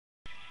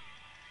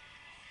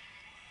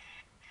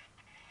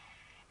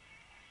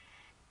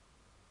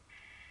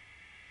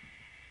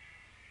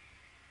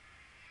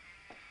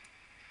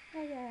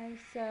Hi guys,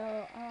 so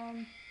hang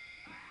on.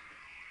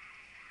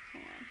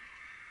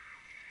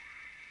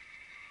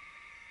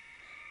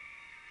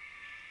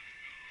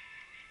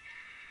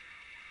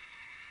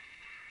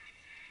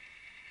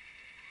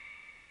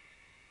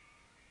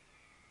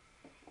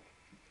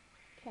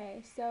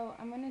 Okay, so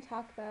I'm gonna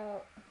talk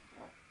about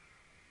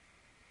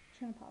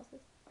trying to pause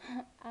this.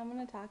 I'm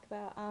gonna talk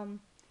about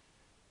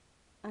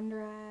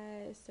under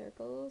eye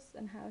circles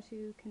and how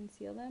to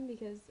conceal them,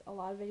 because a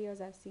lot of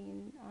videos I've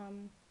seen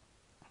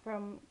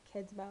from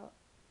kids about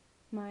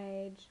my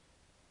age,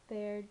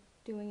 they're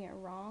doing it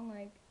wrong.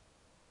 Like,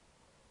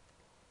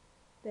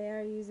 they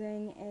are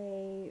using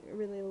a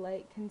really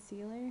light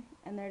concealer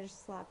and they're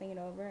just slapping it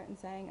over it and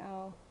saying,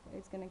 oh,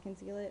 it's gonna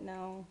conceal it.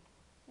 No,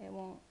 it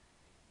won't.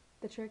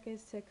 The trick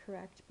is to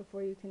correct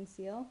before you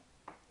conceal.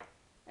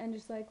 And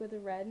just like with the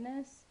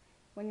redness,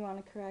 when you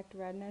want to correct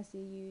redness,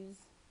 you use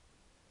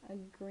a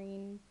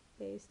green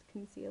based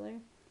concealer.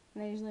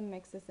 And I usually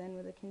mix this in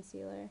with a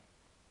concealer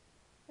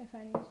if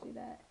I need to do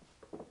that.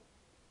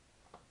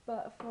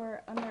 But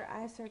for under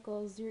eye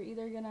circles, you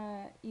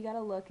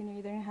gotta look, and you're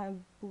either gonna have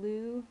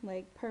blue,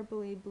 like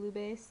purpley blue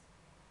based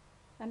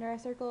under eye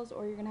circles,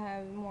 or you're gonna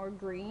have more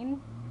green.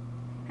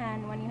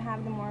 And when you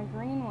have the more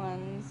green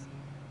ones,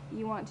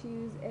 you want to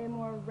use a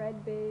more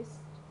red based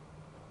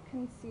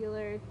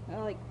concealer,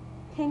 like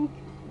pink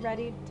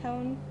ready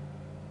tone,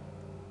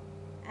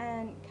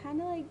 and kind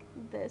of like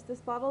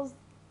this bottle's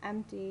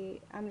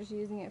empty. I'm just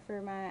using it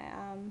for my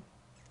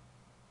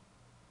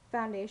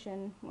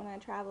foundation when I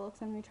travel,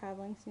 because I'm gonna be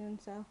traveling soon,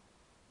 so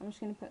I'm just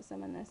gonna put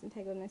some in this and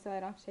take it with me so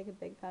I don't have to take a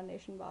big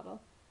foundation bottle.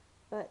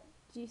 But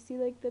do you see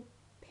like the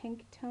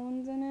pink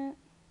tones in it?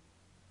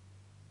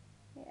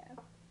 Yeah.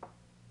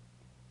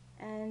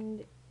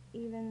 And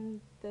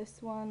even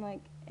this one,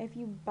 like if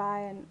you buy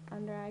an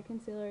under eye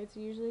concealer, it's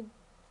usually,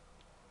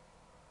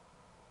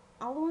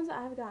 all the ones that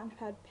I've gotten have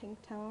had pink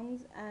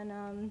tones,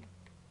 and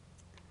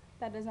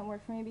that doesn't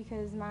work for me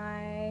because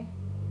my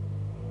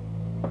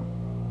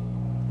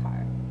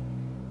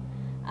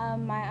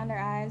my under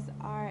eyes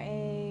are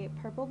a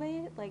purple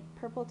base, like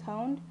purple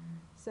toned,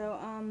 so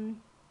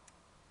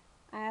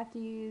I have to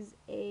use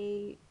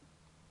a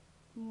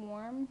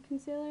warm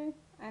concealer.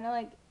 I know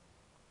like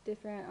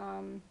different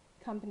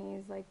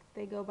companies, like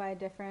they go by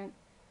different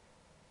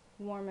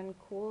warm and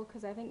cool,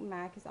 because I think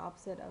MAC is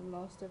opposite of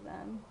most of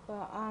them,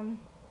 but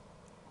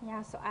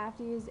yeah, so I have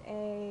to use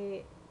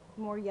a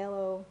more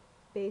yellow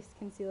based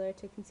concealer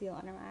to conceal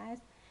under my eyes,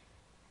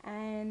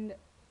 and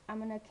I'm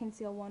going to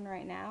conceal one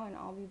right now, and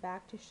I'll be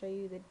back to show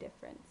you the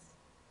difference.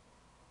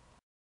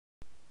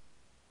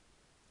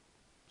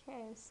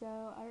 Okay, so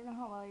I don't know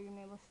how well you're going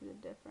to be able to see the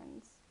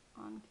difference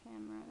on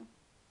camera,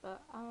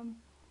 but you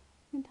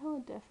can tell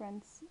the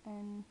difference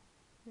in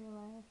real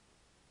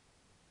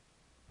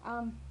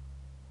life.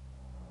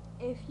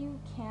 If you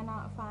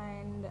cannot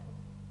find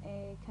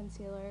a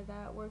concealer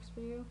that works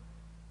for you,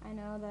 I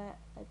know that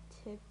a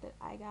tip that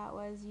I got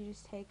was you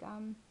just take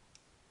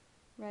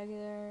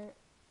regular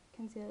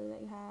concealer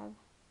that you have,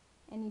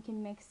 and you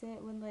can mix it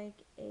with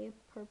like a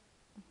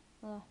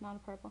not a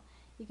purple,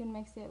 you can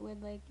mix it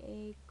with like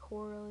a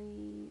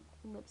corally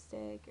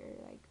lipstick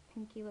or like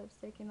pinky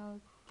lipstick, and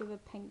it'll give a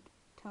pink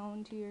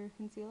tone to your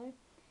concealer,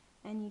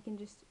 and you can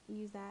just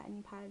use that and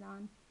you pat it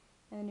on,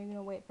 and then you're going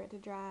to wait for it to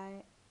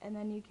dry, and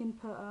then you can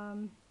put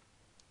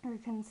your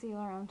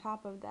concealer on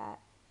top of that,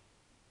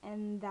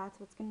 and that's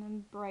what's going to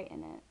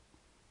brighten it.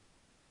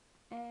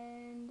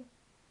 And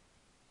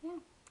yeah,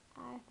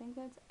 I think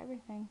that's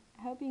everything.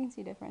 I hope you can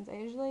see a difference. I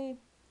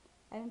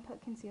didn't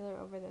put concealer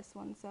over this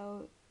one,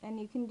 so, and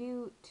you can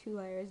do 2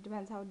 layers,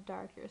 depends how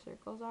dark your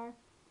circles are,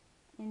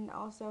 and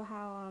also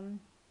how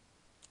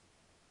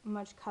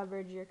much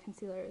coverage your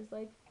concealer is.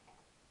 Like,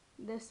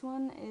 this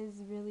one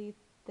is really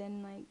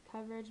thin, like,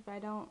 coverage, but I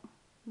don't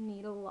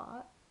need a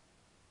lot,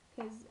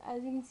 because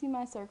as you can see,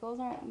 my circles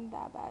aren't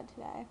that bad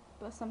today,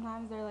 but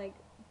sometimes they're like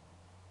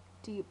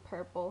deep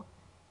purple,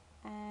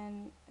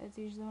 and it's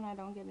usually when I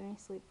don't get any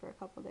sleep for a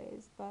couple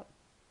days. But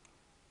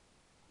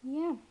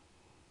yeah,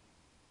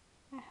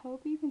 I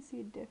hope you can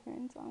see a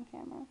difference on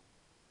camera,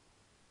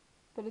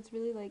 but it's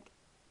really like,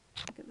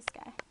 look at the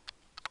sky.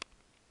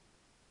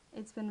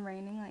 It's been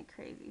raining like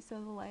crazy, so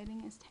the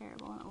lighting is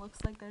terrible, and it looks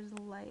like there's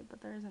a light,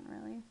 but there isn't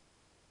really.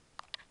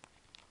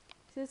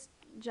 This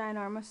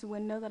ginormous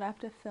window that I have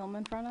to film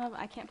in front of,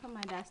 I can't put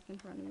my desk in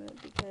front of it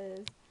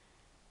because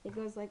it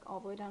goes like all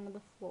the way down to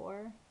the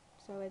floor,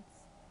 so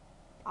it's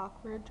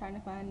awkward trying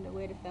to find a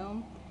way to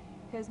film,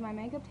 because my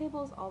makeup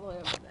table is all the way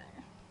over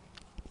there.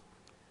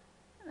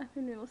 I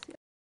think we will see.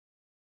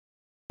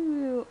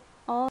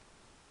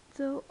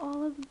 So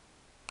all of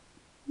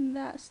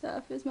that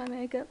stuff is my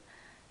makeup,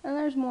 and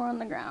there's more on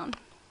the ground.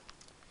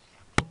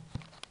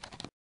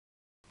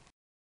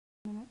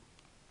 Can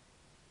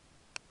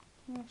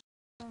you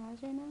show my eyes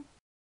right now?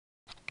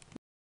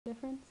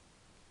 Difference?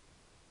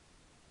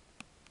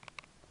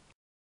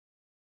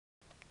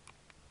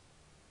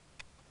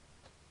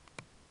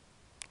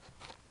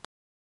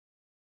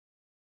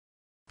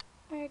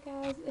 Alright guys.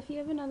 guys, if you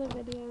have another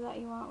video that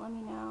you want, let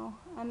me know.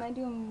 I might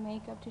do a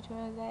makeup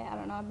tutorial today. I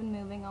don't know. I've been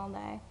moving all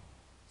day,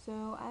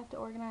 so I have to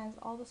organize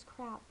all this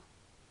crap.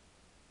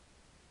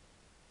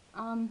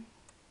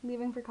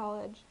 Leaving for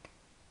college.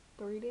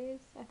 3 days,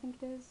 I think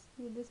it is,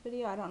 with this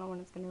video. I don't know when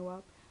it's gonna go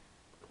up.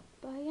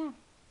 But yeah,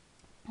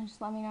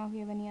 just let me know if you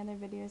have any other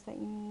videos that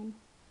you need.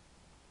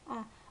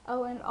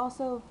 Oh, and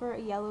also for a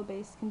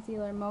yellow-based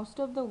concealer, most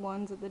of the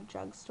ones at the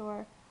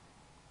drugstore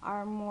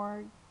are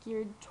more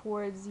geared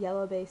towards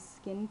yellow-based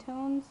skin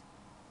tones.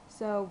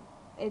 So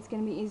it's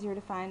going to be easier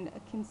to find a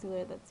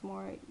concealer that's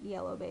more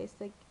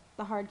yellow-based. Like,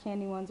 the hard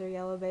candy ones are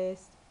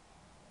yellow-based.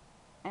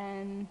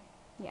 And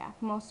yeah,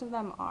 most of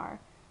them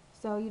are.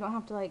 So you don't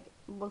have to like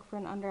look for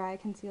an under-eye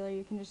concealer.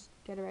 You can just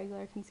get a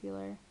regular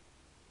concealer.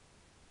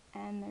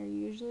 And they're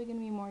usually going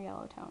to be more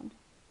yellow-toned.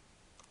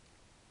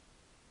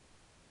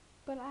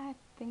 But I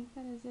think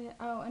that is it.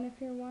 Oh, and if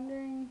you're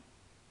wondering...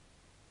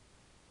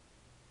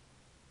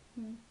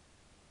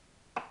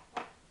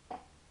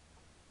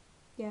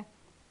 Yeah,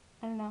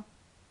 I don't know.